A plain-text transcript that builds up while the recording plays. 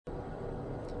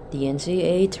The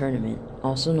NCAA tournament,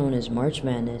 also known as March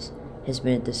Madness, has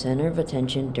been at the center of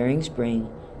attention during spring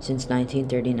since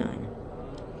 1939.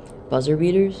 Buzzer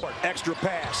beaters, Extra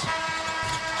pass.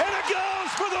 And it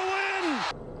goes for the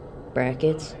win!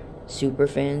 brackets,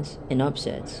 superfans, and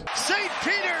upsets St.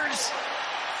 Peter's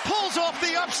pulls off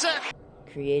the upset.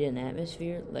 create an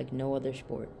atmosphere like no other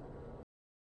sport.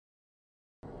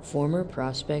 Former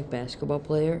Prospect basketball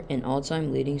player and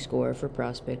all-time leading scorer for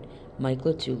Prospect, Mike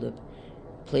LaTulip,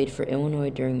 played for Illinois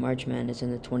during March Madness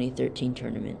in the 2013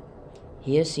 tournament.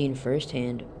 He has seen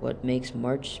firsthand what makes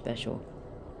March special.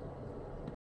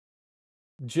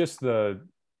 Just the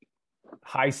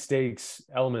high stakes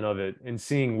element of it and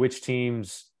seeing which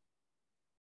teams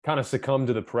kind of succumb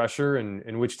to the pressure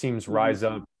and which teams rise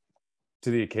up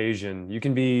to the occasion. You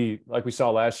can be, like we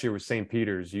saw last year with St.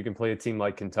 Peter's, you can play a team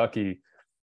like Kentucky,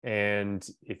 and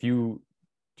if you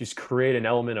just create an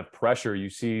element of pressure, you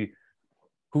see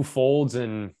who folds,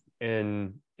 and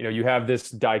you have this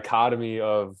dichotomy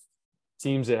of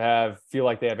teams that feel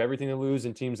like they have everything to lose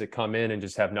and teams that come in and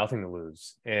just have nothing to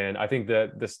lose. And I think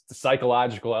that the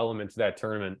psychological element to that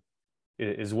tournament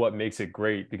is what makes it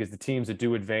great, because the teams that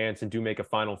do advance and do make a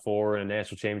Final Four and a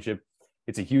national championship,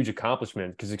 it's a huge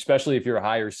accomplishment, because especially if you're a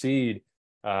higher seed,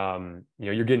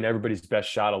 you're getting everybody's best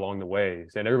shot along the way.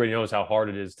 And everybody knows how hard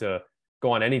it is to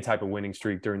go on any type of winning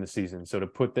streak during the season. So to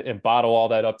put and bottle all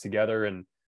that up together in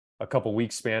a couple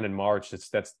weeks span in March,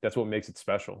 that's what makes it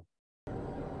special.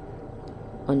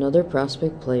 Another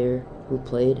Prospect player who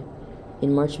played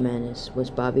in March Madness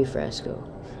was Bobby Frasco.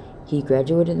 He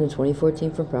graduated in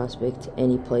 2014 from Prospect,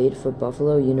 and he played for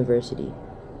Buffalo University.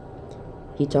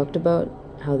 He talked about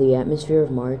how the atmosphere of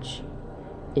March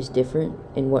is different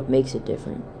and what makes it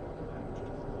different.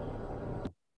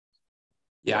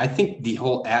 Yeah, I think the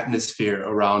whole atmosphere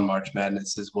around March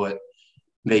Madness is what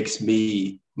makes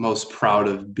me most proud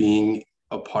of being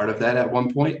a part of that at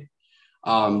one point.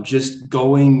 Just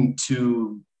going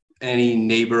to any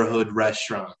neighborhood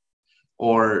restaurant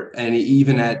or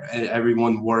even at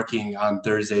everyone working on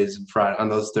Thursdays and Fridays, on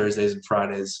those Thursdays and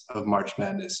Fridays of March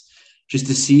Madness, just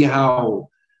to see how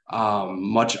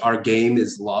much our game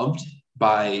is loved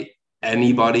by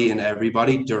anybody and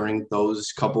everybody during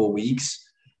those couple of weeks.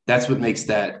 That's what makes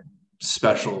that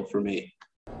special for me.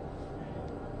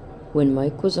 When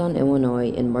Mike was on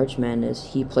Illinois in March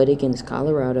Madness, he played against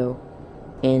Colorado,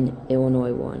 and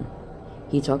Illinois won.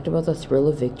 He talked about the thrill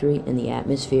of victory and the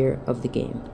atmosphere of the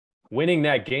game. Winning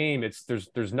that game,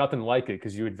 there's nothing like it,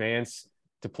 because you advance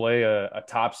to play a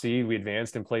top seed. We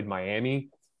advanced and played Miami,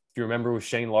 if you remember, with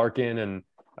Shane Larkin,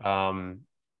 and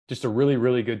just a really,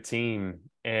 really good team.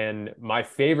 And my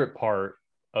favorite part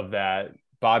of that,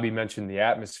 Bobby mentioned the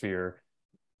atmosphere.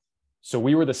 So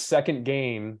we were the second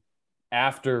game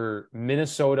after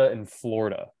Minnesota and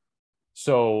Florida.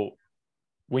 So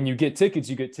when you get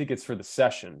tickets for the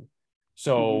session.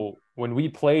 So when we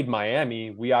played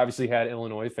Miami, we obviously had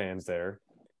Illinois fans there,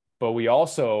 but we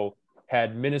also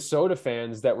had Minnesota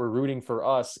fans that were rooting for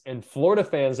us and Florida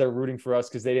fans that were rooting for us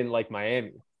because they didn't like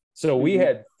Miami. So we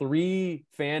had three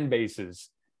fan bases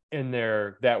in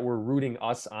there that were rooting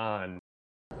us on.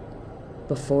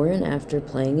 Before and after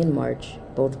playing in March,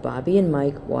 both Bobby and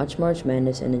Mike watch March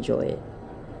Madness and enjoy it.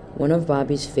 One of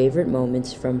Bobby's favorite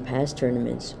moments from past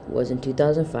tournaments was in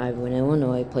 2005 when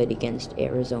Illinois played against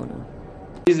Arizona.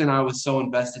 The reason I was so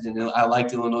invested in it, I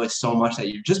liked Illinois so much that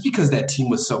year, just because that team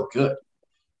was so good.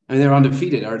 I mean, they were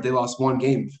undefeated, or they lost one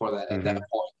game before that at that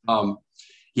point.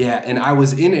 And I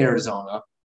was in Arizona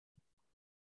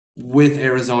with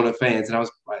Arizona fans, and I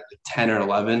was like 10 or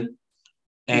 11.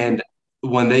 And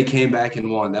when they came back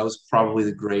and won, that was probably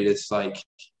the greatest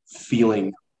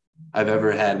feeling I've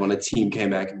ever had, when a team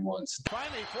came back and won.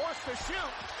 Finally forced to shoot,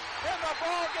 and the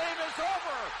ball game is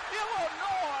over.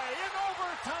 Illinois in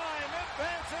overtime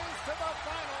advances to the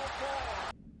Final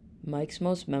Four. Mike's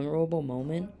most memorable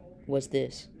moment was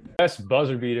this. Best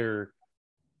buzzer beater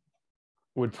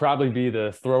would probably be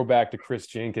the throwback to Chris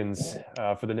Jenkins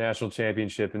for the national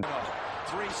championship. And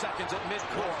 3 seconds at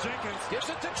midcourt. Jenkins gives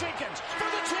it to Jenkins for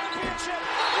the championship.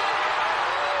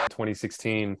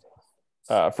 2016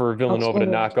 for Villanova to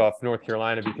knock off North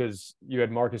Carolina, because you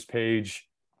had Marcus Page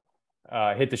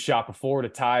hit the shot before to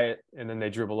tie it, and then they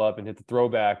dribble up and hit the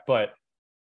throwback. But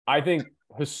I think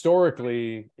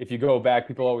historically, if you go back,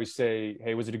 people always say,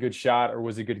 hey, was it a good shot or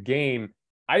was it a good game?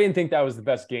 I didn't think that was the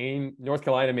best game. North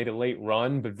Carolina made a late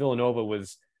run, but Villanova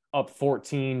was up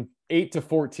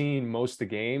 8-14 most of the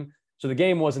game. So the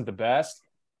game wasn't the best.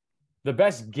 The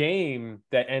best game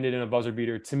that ended in a buzzer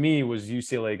beater to me was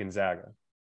UCLA Gonzaga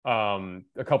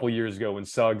a couple years ago, when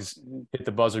Suggs hit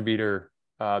the buzzer beater,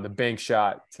 the bank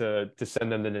shot to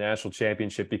send them to the national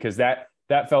championship, because that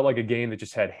that felt like a game that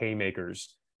just had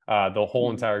haymakers the whole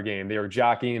entire game. They were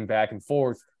jockeying back and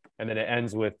forth, and then it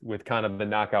ends with kind of the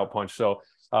knockout punch. So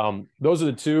those are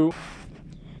the two.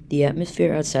 The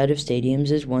atmosphere outside of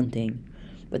stadiums is one thing,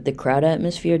 but the crowd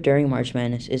atmosphere during March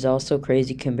Madness is also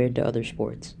crazy compared to other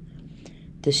sports.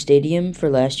 The stadium for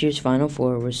last year's Final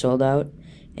Four was sold out,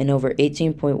 and over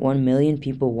 18.1 million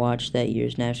people watched that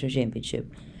year's national championship,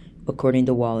 according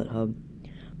to Wallet Hub.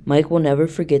 Mike will never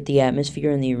forget the atmosphere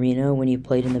in the arena when he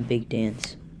played in the big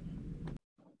dance.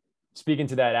 Speaking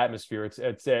to that atmosphere,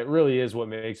 it really is what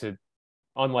makes it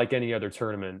unlike any other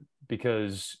tournament,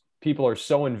 because people are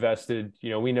so invested.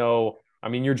 You know, we know, I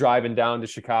mean, you're driving down to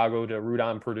Chicago to root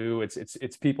on Purdue.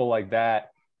 It's people like that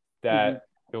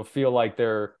you'll feel like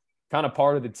they're kind of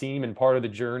part of the team and part of the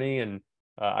journey. And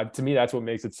to me, that's what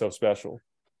makes it so special.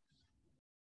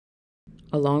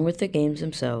 Along with the games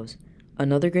themselves,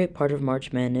 another great part of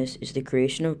March Madness is the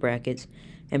creation of brackets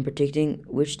and predicting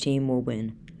which team will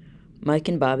win. Mike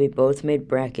and Bobby both made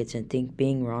brackets and think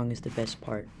being wrong is the best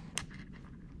part.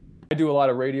 I do a lot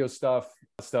of radio stuff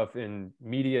in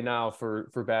media now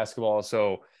for basketball.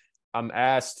 So I'm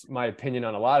asked my opinion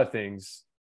on a lot of things.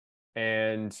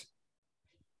 And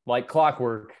like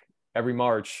clockwork, every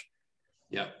March,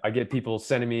 I get people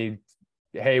sending me,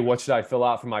 hey, what should I fill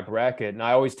out for my bracket? And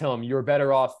I always tell them, you're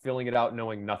better off filling it out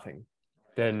knowing nothing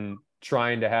than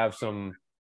trying to have some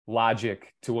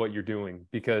logic to what you're doing.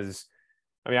 Because,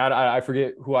 I mean, I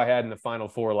forget who I had in the Final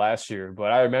Four last year,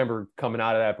 but I remember coming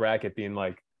out of that bracket being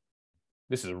like,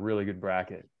 this is a really good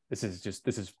bracket. This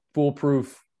is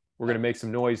foolproof. We're going to make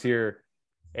some noise here.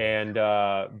 And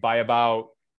by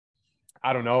about,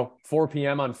 I don't know, 4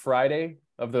 p.m. on Friday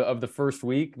of the first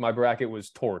week, my bracket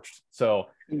was torched. So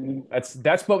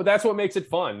that's what makes it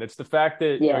fun. It's the fact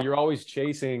that you know, you're always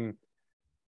chasing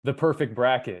the perfect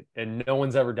bracket and no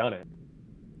one's ever done it.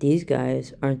 These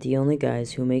guys aren't the only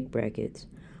guys who make brackets.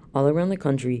 All around the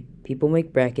country, people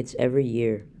make brackets every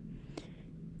year.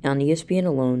 On ESPN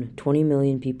alone, 20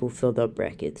 million people filled up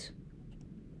brackets.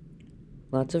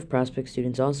 Lots of prospect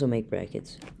students also make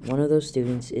brackets. One of those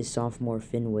students is sophomore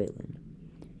Finn Whalen.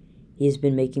 He has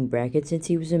been making brackets since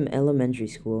he was in elementary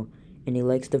school, and he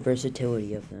likes the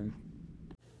versatility of them.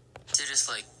 They're just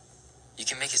like, you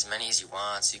can make as many as you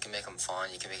want, so you can make them fun,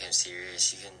 you can make them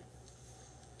serious, you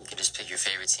can just pick your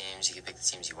favorite teams, you can pick the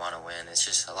teams you want to win. It's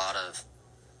just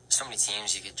so many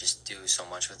teams, you could just do so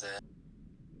much with it.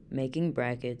 Making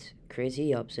brackets,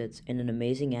 crazy upsets, and an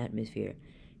amazing atmosphere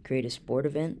create a sport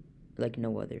event like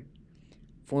no other.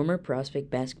 Former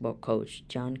prospect basketball coach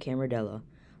John Camardella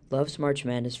loves March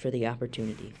Madness for the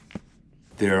opportunity.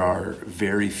 There are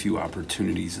very few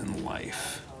opportunities in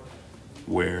life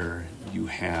where you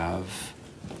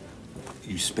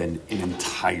spend an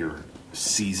entire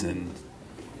season,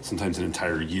 sometimes an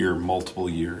entire year, multiple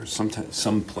years, sometimes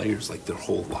some players like their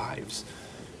whole lives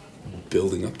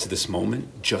building up to this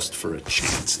moment just for a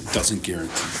chance. It doesn't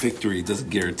guarantee victory, it doesn't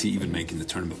guarantee even making the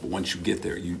tournament, but once you get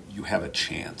there, you have a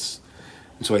chance.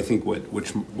 And so I think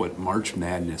what March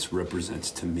Madness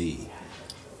represents to me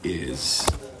is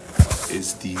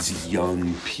these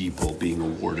young people being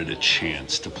awarded a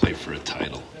chance to play for a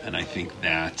title. And I think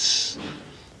that's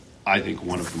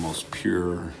one of the most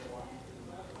pure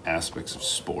aspects of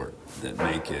sport that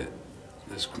make it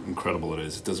as incredible it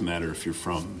is. It doesn't matter if you're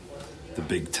from the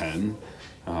Big Ten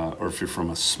or if you're from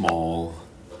a small,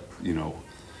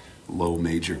 low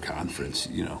major conference,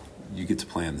 you get to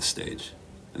play on the stage.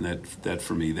 And that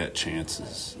for me, that chance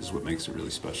is what makes it really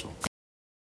special.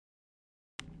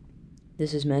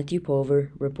 This is Matthew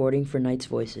Pulver reporting for Knights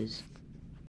Voices.